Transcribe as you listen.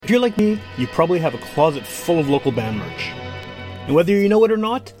you're like me, you probably have a closet full of local band merch. And whether you know it or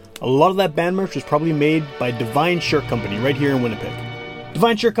not, a lot of that band merch was probably made by Divine Shirt Company right here in Winnipeg.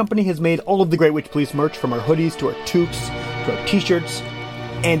 Divine Shirt Company has made all of the Great Witch Police merch, from our hoodies to our toques to our t-shirts.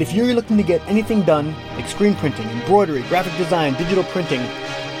 And if you're looking to get anything done, like screen printing, embroidery, graphic design, digital printing,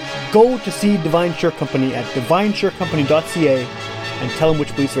 go to see Divine Shirt Company at divineshirtcompany.ca and tell them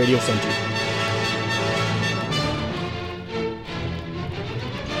Witch Police Radio sent you.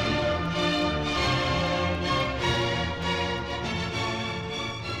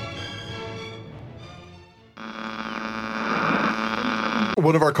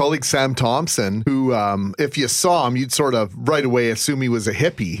 One of our colleagues, Sam Thompson, who, if you saw him, you'd sort of right away assume he was a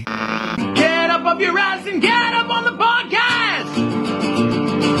hippie. Get up off your ass and get up on the podcast!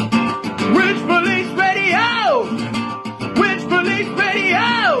 Witch Police Radio! Witch Police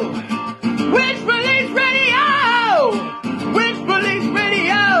Radio! Witch Police Radio! Witch Police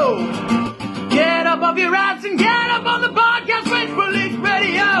Radio! Get up off your ass and get up on the podcast! Witch Police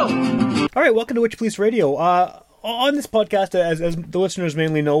Radio! All right, welcome to Witch Police Radio. On this podcast, as the listeners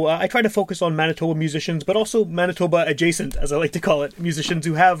mainly know, I try to focus on Manitoba musicians, but also Manitoba adjacent, as I like to call it, musicians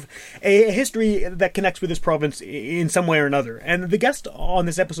who have a history that connects with this province in some way or another. And the guest on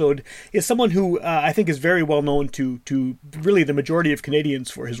this episode is someone who I think is very well known to really the majority of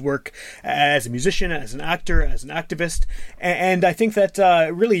Canadians for his work as a musician, as an actor, as an activist. And I think that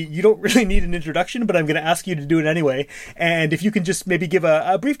really you don't really need an introduction, but I'm going to ask you to do it anyway. And if you can just maybe give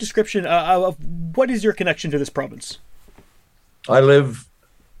a brief description of what is your connection to this province. I live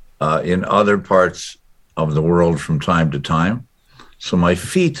in other parts of the world from time to time. So my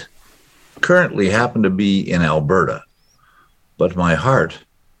feet currently happen to be in Alberta, but my heart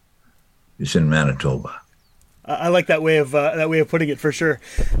is in Manitoba. I like that way of putting it, for sure.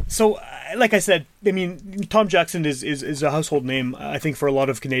 So, like I said, I mean, Tom Jackson is a household name, I think, for a lot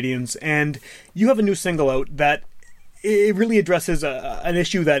of Canadians. And you have a new single out that it really addresses an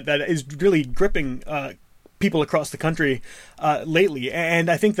issue that is really gripping people across the country lately. And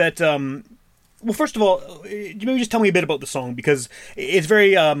I think that, well, first of all, maybe just tell me a bit about the song, because it's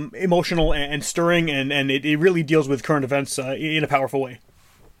very emotional and stirring, and it really deals with current events in a powerful way.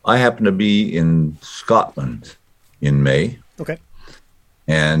 I happen to be in Scotland in May. Okay.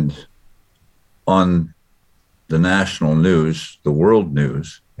 And on the national news, the world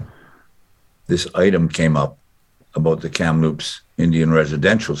news, this item came up about the Kamloops Indian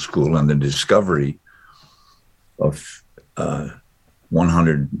Residential School and the discovery of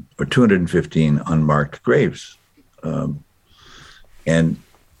 100 or 215 unmarked graves. And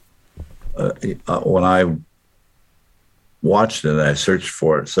when I watched it, I searched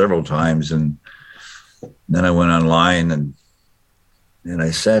for it several times, and then I went online and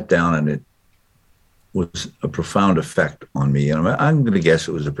I sat down, and it was a profound effect on me. And I'm going to guess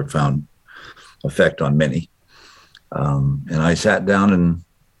it was a profound effect on many. And I sat down and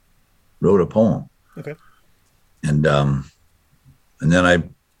wrote a poem. Okay. And then I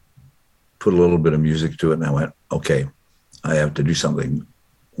put a little bit of music to it, and I went, okay, I have to do something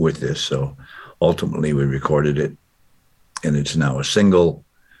with this. So ultimately we recorded it, and it's now a single,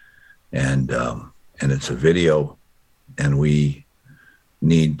 and it's a video, and we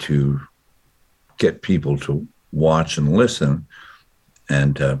need to get people to watch and listen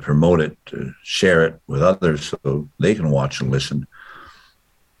and promote it, to share it with others so they can watch and listen.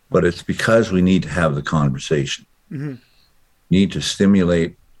 But it's because we need to have the conversation. Mm-hmm. Need to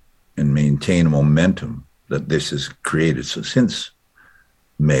stimulate and maintain a momentum that this has created. So since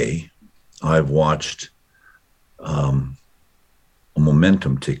May, I've watched a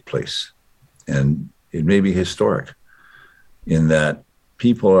momentum take place, and it may be historic in that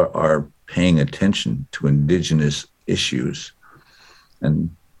people are paying attention to Indigenous issues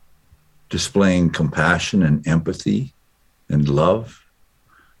and displaying compassion and empathy and love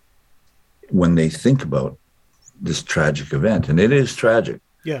when they think about this tragic event. And it is tragic.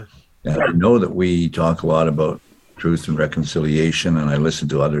 Yeah. And I know that we talk a lot about truth and reconciliation, and I listen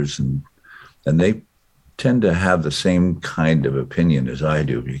to others, and they tend to have the same kind of opinion as I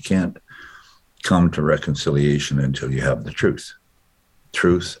do. You can't come to reconciliation until you have the truth.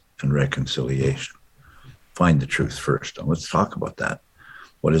 Truth and reconciliation. Find the truth first. And let's talk about that.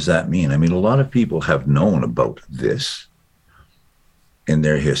 What does that mean? I mean, a lot of people have known about this in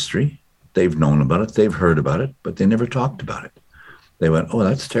their history. They've known about it, they've heard about it, but they never talked about it. They went, oh,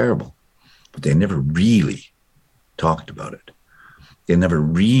 that's terrible. But they never really talked about it. They never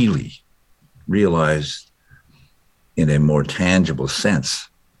really realized in a more tangible sense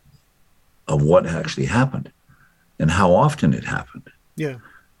of what actually happened and how often it happened. Yeah.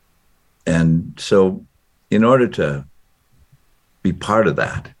 And so in order to be part of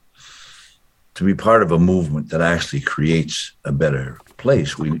that, to be part of a movement that actually creates a better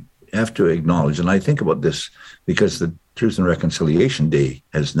place, we have to acknowledge, and I think about this because the Truth and Reconciliation Day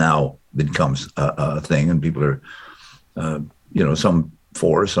has now become a thing, and people are, some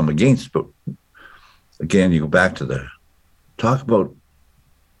for, some against. But again, you go back to talk about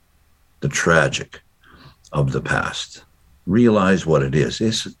the tragic of the past. Realize what it is.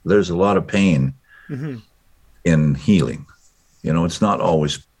 There's a lot of pain in healing. It's not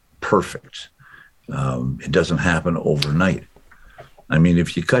always perfect. It doesn't happen overnight. I mean,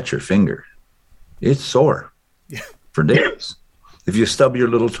 if you cut your finger, it's sore for days. If you stub your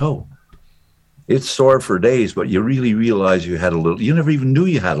little toe, it's sore for days, but you really realize you never even knew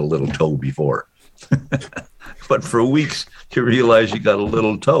you had a little toe before. But for weeks, you realize you got a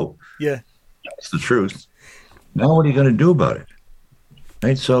little toe. Yeah. That's the truth. Now what are you going to do about it?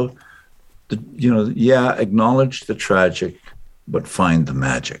 Right? So, acknowledge the tragic, but find the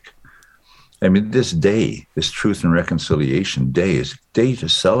magic. I mean, this day, this Truth and Reconciliation Day, is a day to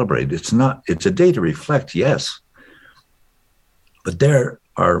celebrate. It's a day to reflect, yes. But there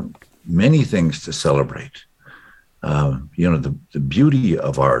are many things to celebrate. The beauty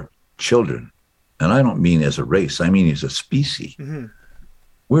of our children, and I don't mean as a race, I mean as a species. Mm-hmm.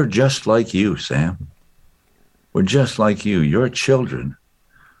 We're just like you, Sam. We're just like you. Your children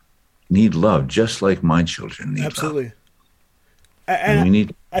need love, just like my children need Absolutely. Love.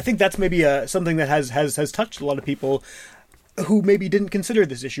 And I think that's maybe something that has touched a lot of people who maybe didn't consider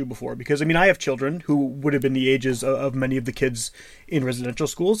this issue before. Because, I mean, I have children who would have been the ages of many of the kids in residential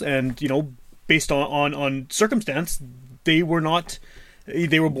schools. And, based on circumstance, they were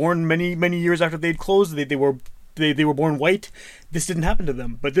born many, many years after they'd closed. They were born white. This didn't happen to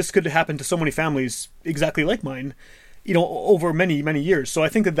them. But this could happen to so many families exactly like mine, over many, many years. So I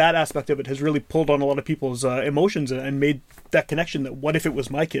think that aspect of it has really pulled on a lot of people's emotions and made that connection that what if it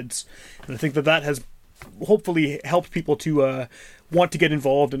was my kids? And I think that has hopefully helped people to want to get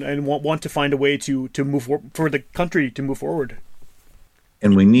involved and want to find a way to move for the country to move forward.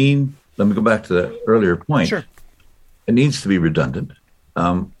 And let me go back to the earlier point. Sure. It needs to be redundant.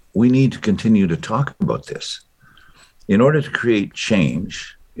 We need to continue to talk about this. In order to create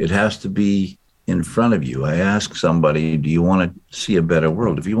change, it has to be in front of you. I ask somebody, do you want to see a better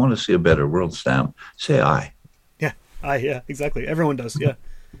world? If you want to see a better world, Sam, say I. Yeah, exactly. Everyone does, yeah.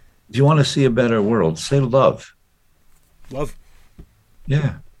 If you want to see a better world, say love. Love.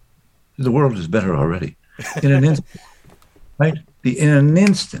 Yeah. The world is better already. In an instant. Right? In an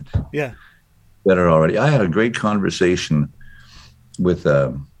instant. Yeah. Better already. I had a great conversation with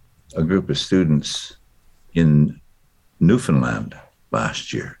a group of students in Newfoundland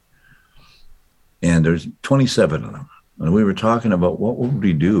last year. And there's 27 of them. And we were talking about what would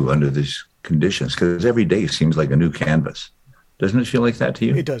we do under these conditions? Because every day seems like a new canvas. Doesn't it feel like that to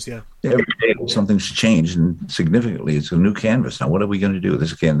you? It does, yeah. Every day something's changed, and significantly it's a new canvas. Now, what are we going to do?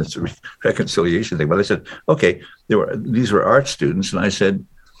 That's a reconciliation thing. But I said, okay, these were art students. And I said,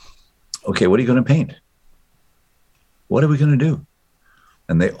 okay, what are you going to paint? What are we going to do?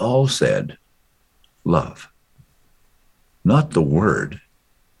 And they all said, love. Not the word.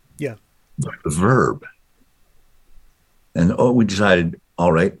 Yeah. But the verb. And we decided,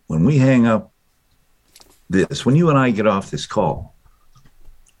 all right, when we hang up this, when you and I get off this call,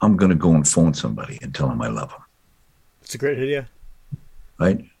 I'm going to go and phone somebody and tell them I love them. It's a great idea.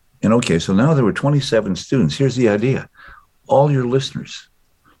 Right? And okay, so now there were 27 students. Here's the idea. All your listeners,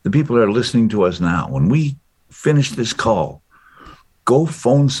 the people that are listening to us now, when we finish this call, go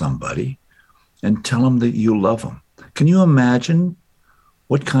phone somebody and tell them that you love them. Can you imagine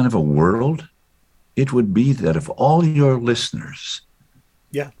what kind of a world it would be that if all your listeners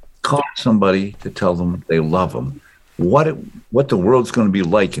call somebody to tell them they love them, what the world's going to be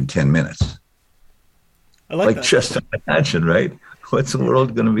like in 10 minutes? I like that. Just imagine, right? What's the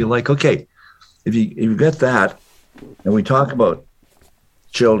world going to be like? Okay, if you get that, and we talk about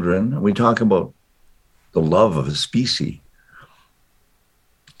children, and we talk about the love of a species,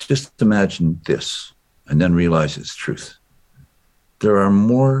 just imagine this, and then realize it's truth. There are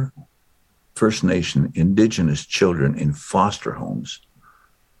more First Nation Indigenous children in foster homes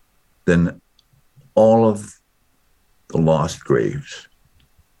than all of the lost graves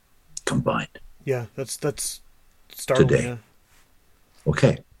combined. Yeah, that's startling. Today. Yeah.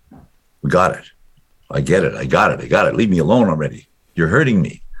 Okay, we got it. I get it. I got it. Leave me alone already. You're hurting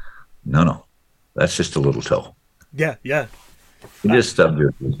me. No. That's just a little toe. Yeah. You just stubbed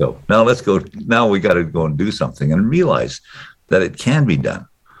your toe. Now let's go. Now we got to go and do something and realize that it can be done.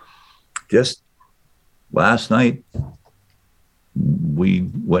 Just last night, we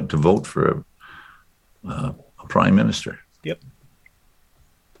went to vote for a prime minister. Yep.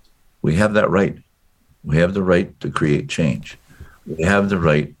 We have that right. We have the right to create change. We have the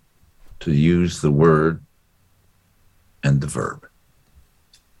right to use the word and the verb.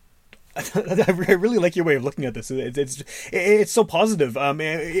 I really like your way of looking at this. It's so positive.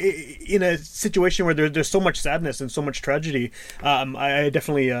 In a situation where there's so much sadness and so much tragedy, I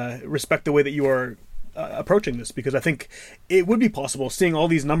definitely respect the way that you are approaching this, because I think it would be possible, seeing all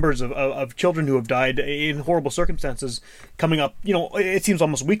these numbers of children who have died in horrible circumstances coming up. It seems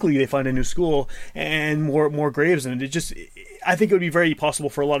almost weekly they find a new school and more graves, and I think it would be very possible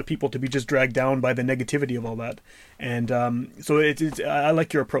for a lot of people to be just dragged down by the negativity of all that. And so I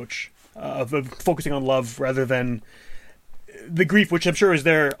like your approach of focusing on love rather than the grief, which I'm sure is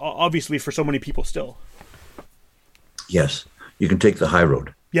there obviously for so many people still. Yes, you can take the high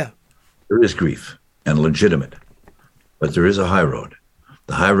road. Yeah, there is grief and legitimate, but there is a high road.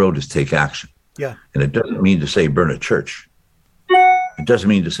 The high road is take action. Yeah, and it doesn't mean to say burn a church. It doesn't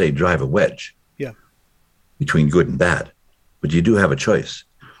mean to say drive a wedge. Yeah, between good and bad, but you do have a choice,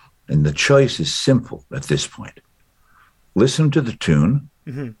 and the choice is simple at this point. Listen to the tune.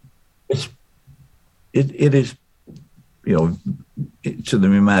 Mm-hmm. It is, to the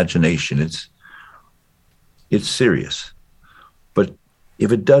imagination, it's serious. But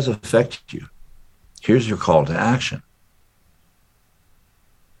if it does affect you, here's your call to action.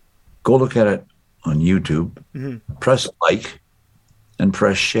 Go look at it on YouTube, press like, and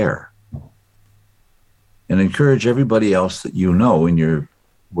press share. And encourage everybody else that you know in your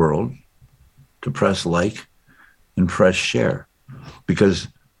world to press like and press share. Because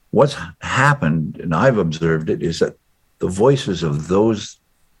what's happened, and I've observed it, is that the voices of those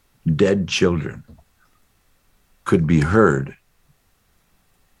dead children could be heard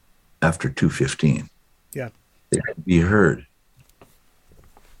after 2:15. Yeah. They could be heard.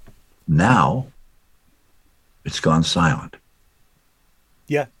 Now, it's gone silent.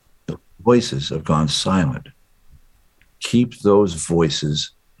 Yeah. The voices have gone silent. Keep those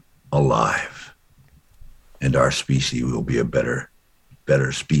voices alive, and our species will be a better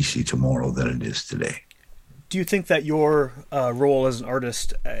species tomorrow than it is today. Do you think that your role as an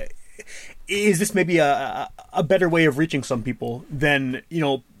artist, is this maybe a better way of reaching some people than,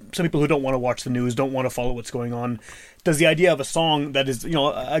 some people who don't want to watch the news, don't want to follow what's going on? Does the idea of a song that is,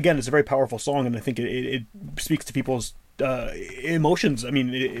 again, it's a very powerful song, and I think it speaks to people's emotions,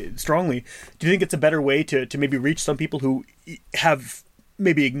 strongly. Do you think it's a better way to maybe reach some people who have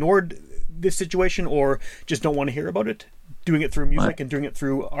maybe ignored this situation or just don't want to hear about it? Doing it through music and doing it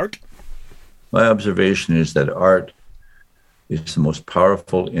through art? My observation is that art is the most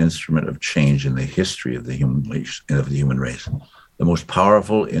powerful instrument of change in the history of the human race. The most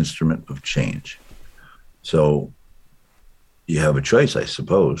powerful instrument of change. So you have a choice, I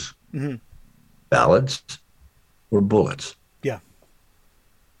suppose. Mm-hmm. Ballads or bullets. Yeah.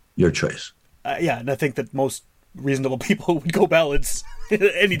 Your choice. Yeah, and I think that most reasonable people would go ballads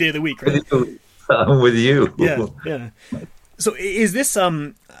any day of the week, right? I'm with you. Yeah. So is this,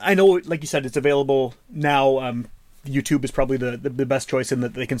 I know, like you said, it's available now. YouTube is probably the best choice in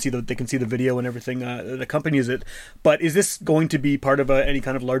that they can see the video and everything that accompanies it. But is this going to be part of any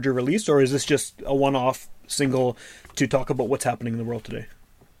kind of larger release, or is this just a one-off single to talk about what's happening in the world today?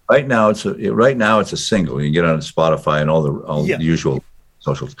 Right now, it's a single. You can get on Spotify and all the usual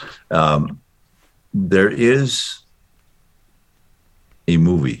socials. There is a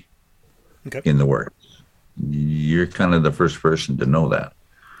movie in the works. You're kind of the first person to know that.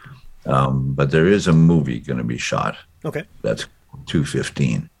 But there is a movie going to be shot. Okay. That's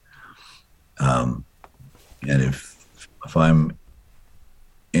 2:15. And if I'm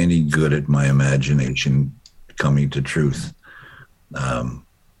any good at my imagination coming to truth,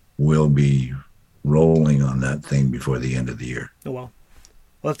 we'll be rolling on that thing before the end of the year. Oh, wow.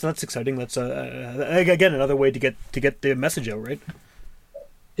 Well, that's exciting. That's again another way to get the message out, right?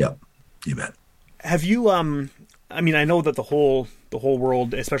 Yeah, you bet. Have you? I know that the whole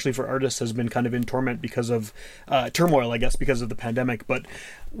world, especially for artists, has been kind of in torment because of turmoil, I guess, because of the pandemic. But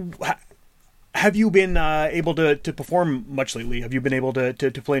have you been able to perform much lately? Have you been able to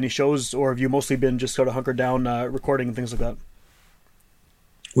play any shows, or have you mostly been just sort of hunkered down recording and things like that?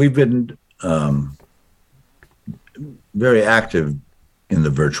 We've been very active in the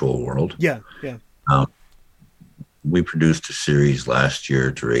virtual world. Yeah. We produced a series last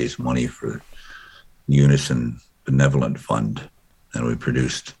year to raise money for Unison Benevolent Fund, and we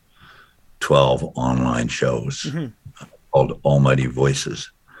produced 12 online shows called Almighty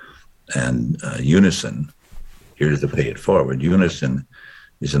Voices. And Unison, here's to pay it forward. Unison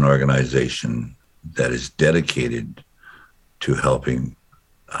is an organization that is dedicated to helping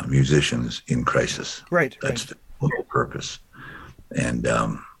musicians in crisis. Right. That's the whole purpose. And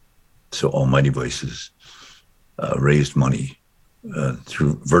So Almighty Voices raised money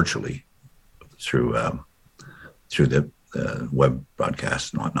virtually through the web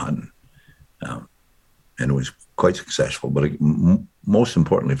broadcast and whatnot, and it was quite successful. But most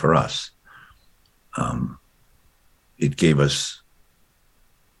importantly for us, it gave us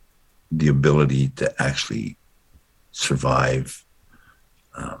the ability to actually survive.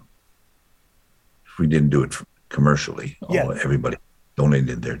 If we didn't do it commercially, everybody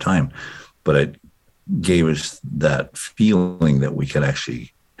donated their time, but it gave us that feeling that we could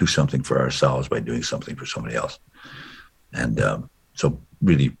actually do something for ourselves by doing something for somebody else. And so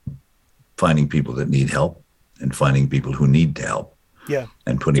really finding people that need help and finding people who need to help,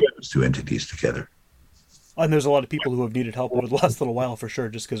 and putting those two entities together. And there's a lot of people who have needed help over the last little while, for sure,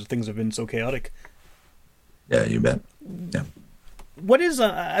 just because things have been so chaotic. Yeah, you bet. Yeah. What is?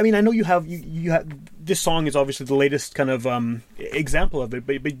 I mean, I know you have this song is obviously the latest kind of example of it,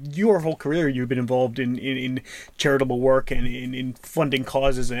 but your whole career you've been involved in charitable work and in funding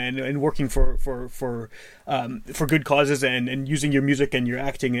causes and working for good causes and using your music and your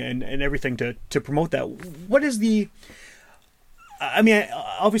acting and everything to promote that. What is the? I mean,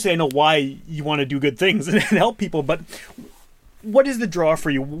 obviously I know why you want to do good things and help people, but what is the draw for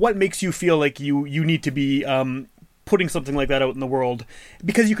you? What makes you feel like you need to be putting something like that out in the world?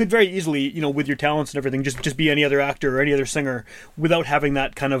 Because you could very easily, with your talents and everything, just be any other actor or any other singer without having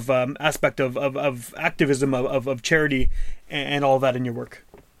that kind of aspect of activism, of charity and all that in your work.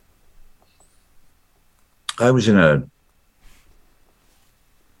 I was in a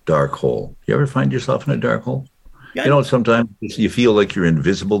dark hole. You ever find yourself in a dark hole? Yeah, sometimes you feel like you're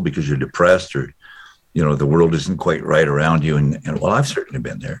invisible because you're depressed or, the world isn't quite right around you. And well, I've certainly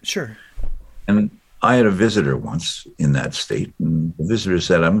been there. Sure. And I had a visitor once in that state, and the visitor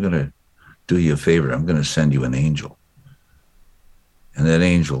said, I'm going to do you a favor. I'm going to send you an angel. And that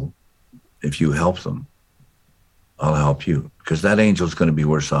angel, if you help them, I'll help you, because that angel's going to be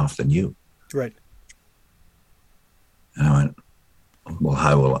worse off than you. Right. And I went, well,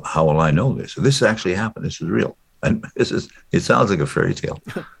 how will I know this? So this actually happened. This is real. And it sounds like a fairy tale,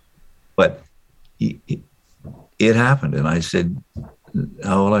 but it happened. And I said,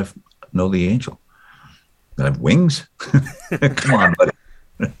 how will I know the angel? I have wings? Come on, buddy.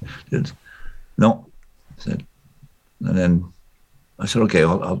 No. I said, and then I said, okay,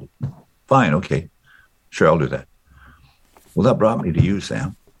 I'll fine. Okay. Sure. I'll do that. Well, that brought me to you,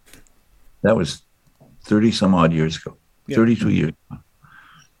 Sam. That was 30 some odd years ago, 32 years ago.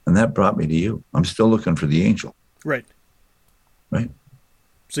 And that brought me to you. I'm still looking for the angel. Right. Right.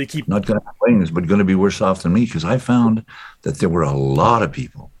 So you keep not going to have wings, but going to be worse off than me, because I found that there were a lot of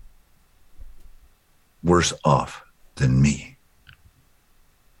people worse off than me.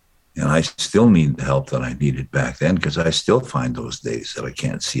 And I still need the help that I needed back then, because I still find those days that I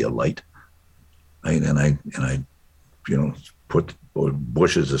can't see a light. Right? And I put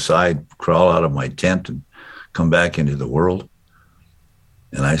bushes aside, crawl out of my tent and come back into the world.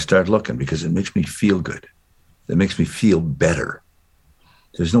 And I start looking, because it makes me feel good. It makes me feel better.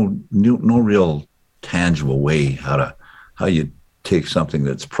 There's no real tangible way how you take something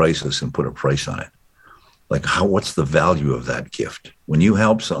that's priceless and put a price on it. Like what's the value of that gift? When you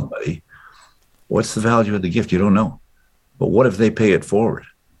help somebody, what's the value of the gift? You don't know. But what if they pay it forward?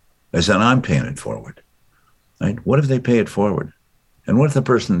 As in, I'm paying it forward. Right? What if they pay it forward? And what if the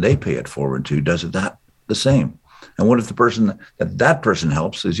person they pay it forward to does it the same? And what if the person that person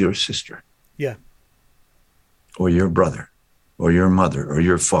helps is your sister? Yeah. Or your brother, or your mother, or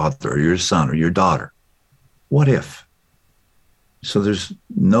your father, or your son, or your daughter? What if? So there's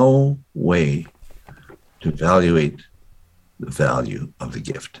no way to evaluate the value of the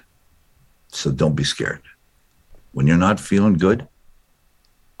gift. So don't be scared. When you're not feeling good,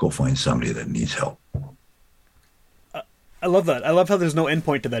 go find somebody that needs help. I love that. I love how there's no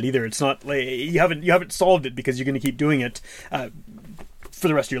endpoint to that either. It's not like you haven't solved it because you're going to keep doing it for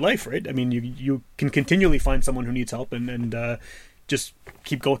the rest of your life, right? I mean, you can continually find someone who needs help and just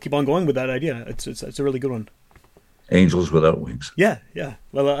keep on going with that idea. It's a really good one. Angels without wings. Yeah.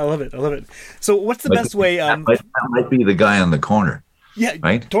 Well, I love it. So, what's the best way? That might be the guy on the corner. Yeah,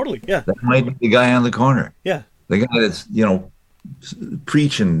 right. Totally. Yeah, that might be the guy on the corner. Yeah, the guy that's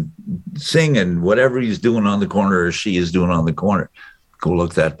preach and sing and whatever he's doing on the corner or she is doing on the corner. Go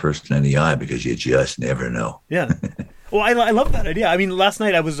look that person in the eye, because you just never know. Yeah. Well, I love that idea. I mean, last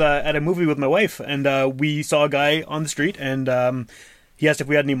night I was at a movie with my wife, and we saw a guy on the street, and he asked if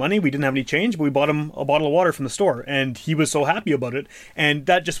we had any money. We didn't have any change, but we bought him a bottle of water from the store, and he was so happy about it. And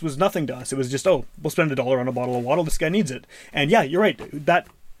that just was nothing to us. It was just, we'll spend $1 on a bottle of water. This guy needs it. And yeah, you're right. That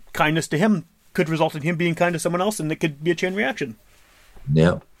kindness to him could result in him being kind to someone else, and it could be a chain reaction.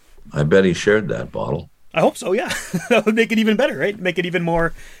 Yeah. I bet he shared that bottle. I hope so, yeah. That would make it even better, right? Make it even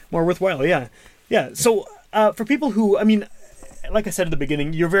more worthwhile, yeah. Yeah, so for people who, I mean, like I said at the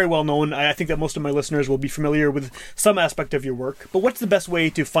beginning, you're very well known. I think that most of my listeners will be familiar with some aspect of your work. But what's the best way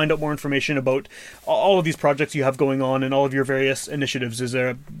to find out more information about all of these projects you have going on and all of your various initiatives? Is there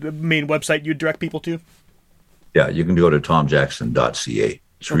a main website you'd direct people to? Yeah, you can go to tomjackson.ca.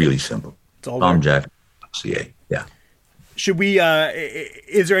 It's really simple. It's all tomjackson.ca, yeah. Should we,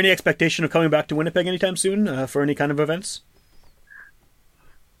 is there any expectation of coming back to Winnipeg anytime soon for any kind of events?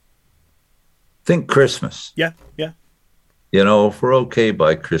 Think Christmas. Yeah, yeah. You know, if we're okay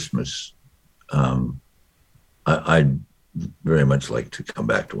by Christmas, I'd very much like to come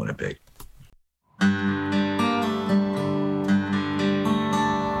back to Winnipeg.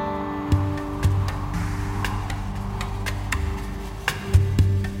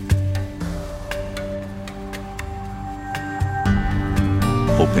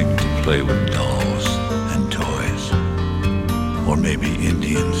 Hoping to play with dolls and toys, or maybe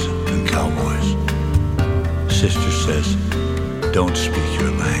Indians and cowboys. Sister says, don't speak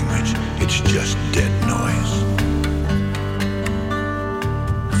your language, it's just dead noise.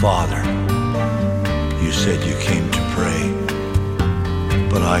 Father, you said you came to pray,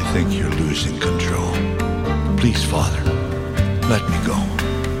 but I think you're losing control. Please, Father, let me go.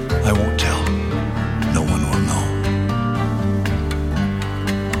 I won't tell. No one will know.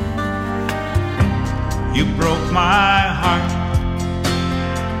 You broke my heart.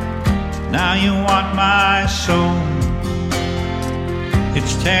 Now you want my soul.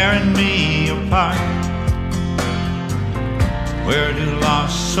 It's tearing me apart. Where do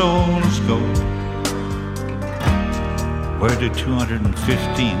lost souls go? Where do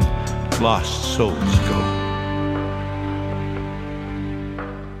 215 lost souls go?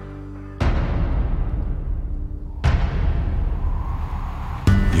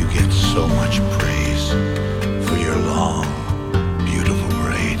 You get so much praise for your long, beautiful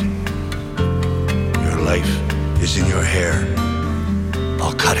braid. Your life is in your hair.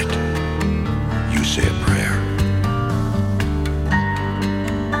 I'll cut it. You say a prayer.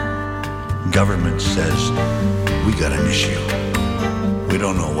 Government says we got an issue. We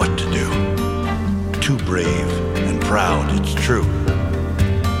don't know what to do. Too brave and proud, it's true.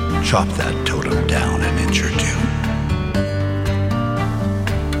 Chop that totem down an inch or two.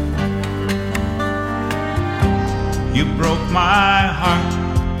 You broke my heart.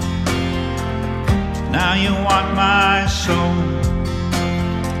 Now you want my soul.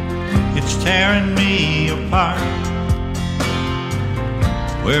 It's tearing me apart.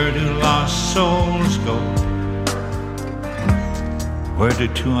 Where do lost souls go? Where do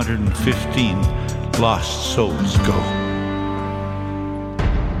 215 lost souls go?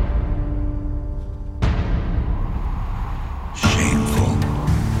 Shameful,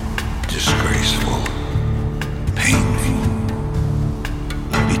 disgraceful, painful,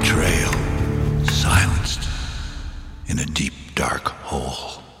 betrayal, silenced in a deep, dark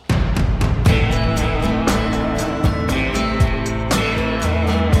hole.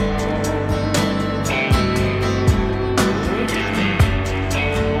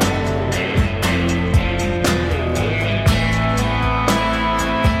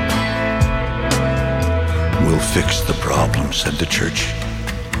 Fix the problem, said the church.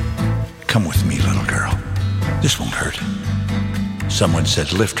 Come with me, little girl. This won't hurt. Someone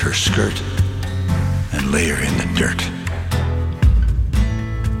said lift her skirt and lay her in the dirt.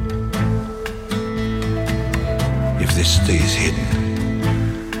 If this stays hidden,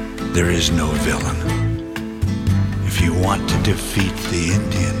 there is no villain. If you want to defeat the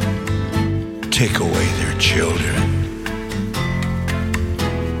Indian, take away their children.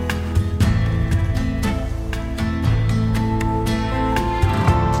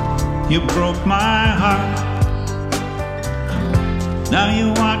 You broke my heart. Now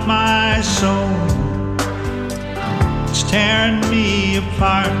you want my soul. It's tearing me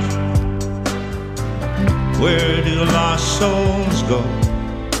apart. Where do lost souls go?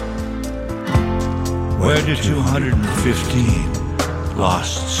 Where do 215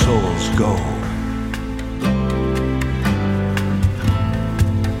 lost souls go?